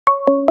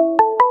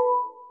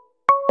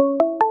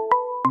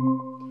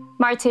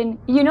Martin,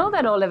 you know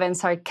that all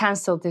events are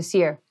cancelled this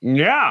year.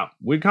 Yeah,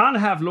 we can't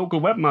have local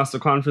webmaster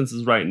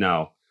conferences right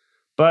now.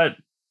 But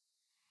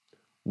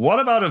what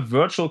about a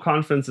virtual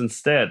conference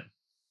instead?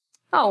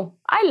 Oh,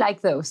 I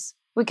like those.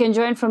 We can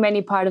join from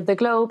any part of the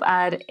globe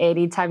at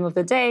any time of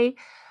the day.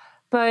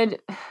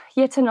 But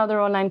yet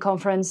another online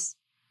conference.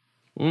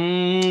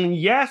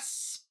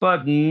 Yes,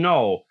 but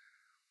no.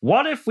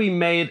 What if we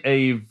made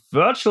a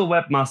Virtual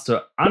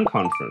Webmaster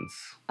Unconference?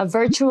 A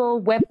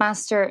Virtual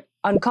Webmaster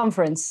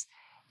Unconference.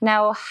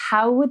 Now,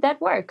 how would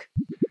that work?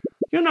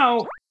 You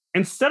know,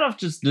 instead of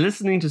just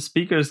listening to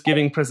speakers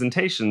giving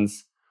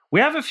presentations,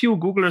 we have a few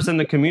Googlers in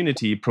the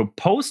community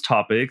propose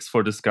topics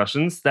for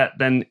discussions that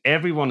then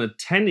everyone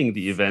attending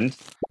the event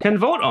can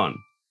vote on.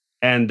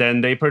 And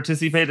then they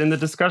participate in the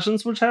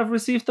discussions which have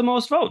received the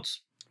most votes.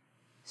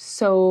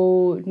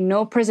 So,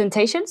 no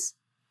presentations?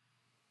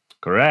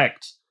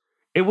 Correct.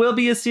 It will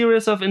be a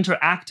series of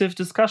interactive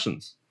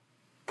discussions.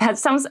 That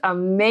sounds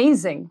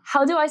amazing.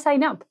 How do I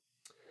sign up?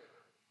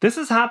 This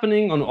is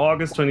happening on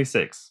August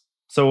 26th.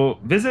 So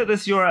visit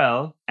this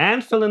URL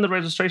and fill in the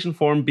registration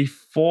form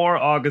before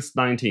August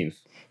 19th.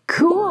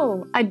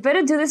 Cool. I'd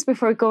better do this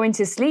before going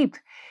to sleep.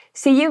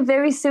 See you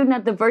very soon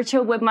at the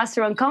Virtual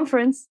Webmaster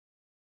Unconference.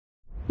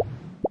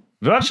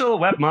 Virtual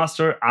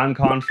Webmaster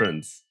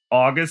Unconference,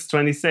 August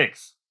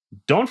 26th.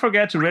 Don't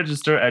forget to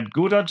register at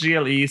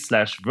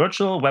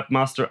go.gle/Virtual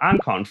Webmaster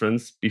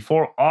Unconference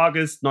before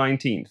August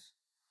 19th.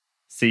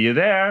 See you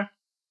there!